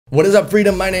What is up,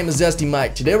 Freedom? My name is Zesty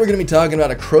Mike. Today we're going to be talking about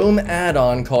a Chrome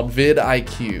add-on called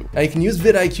VidIQ. Now you can use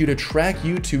VidIQ to track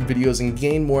YouTube videos and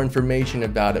gain more information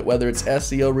about it, whether it's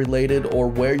SEO related or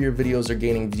where your videos are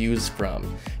gaining views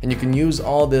from. And you can use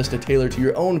all this to tailor to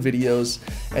your own videos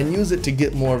and use it to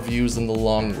get more views in the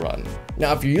long run.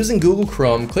 Now if you're using Google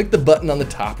Chrome, click the button on the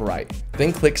top right,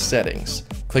 then click Settings.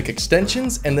 Click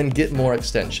Extensions and then Get More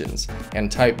Extensions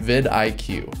and type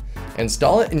VidIQ.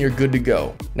 Install it and you're good to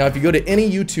go. Now if you go to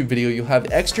any YouTube video, you'll have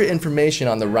extra information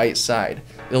on the right side.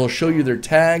 It'll show you their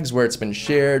tags, where it's been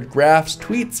shared, graphs,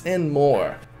 tweets, and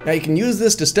more. Now you can use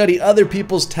this to study other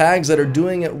people's tags that are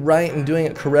doing it right and doing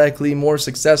it correctly, more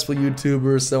successful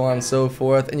YouTubers, so on and so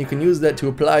forth, and you can use that to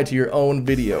apply to your own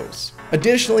videos.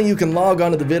 Additionally, you can log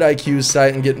on to the VidIQ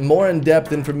site and get more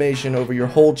in-depth information over your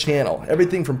whole channel,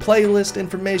 everything from playlist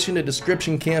information to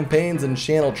description campaigns and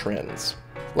channel trends.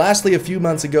 Lastly, a few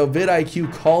months ago,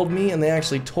 VidIQ called me and they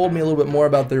actually told me a little bit more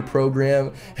about their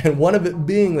program, and one of it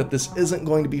being that this isn't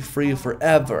going to be free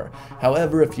forever.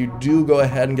 However, if you do go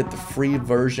ahead and get the free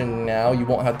version now, you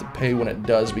won't have to pay when it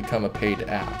does become a paid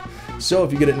app. So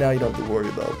if you get it now, you don't have to worry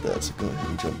about that, so go ahead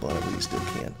and jump on it while you still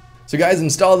can. So guys,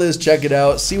 install this, check it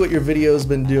out, see what your video's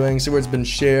been doing, see where it's been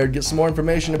shared, get some more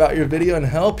information about your video, and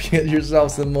help get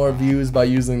yourself some more views by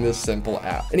using this simple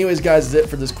app. Anyways guys, that's it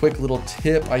for this quick little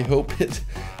tip. I hope it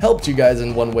helped you guys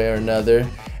in one way or another.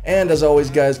 And as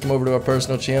always guys, come over to our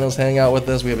personal channels, hang out with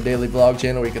us. We have a daily vlog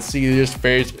channel where you can see this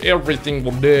face every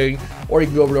single day. Or you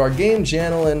can go over to our game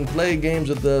channel and play games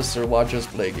with us, or watch us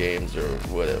play games, or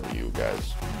whatever you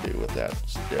guys do with that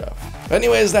stuff.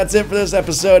 Anyways, that's it for this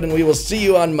episode, and we will see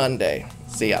you on Monday.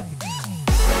 See ya.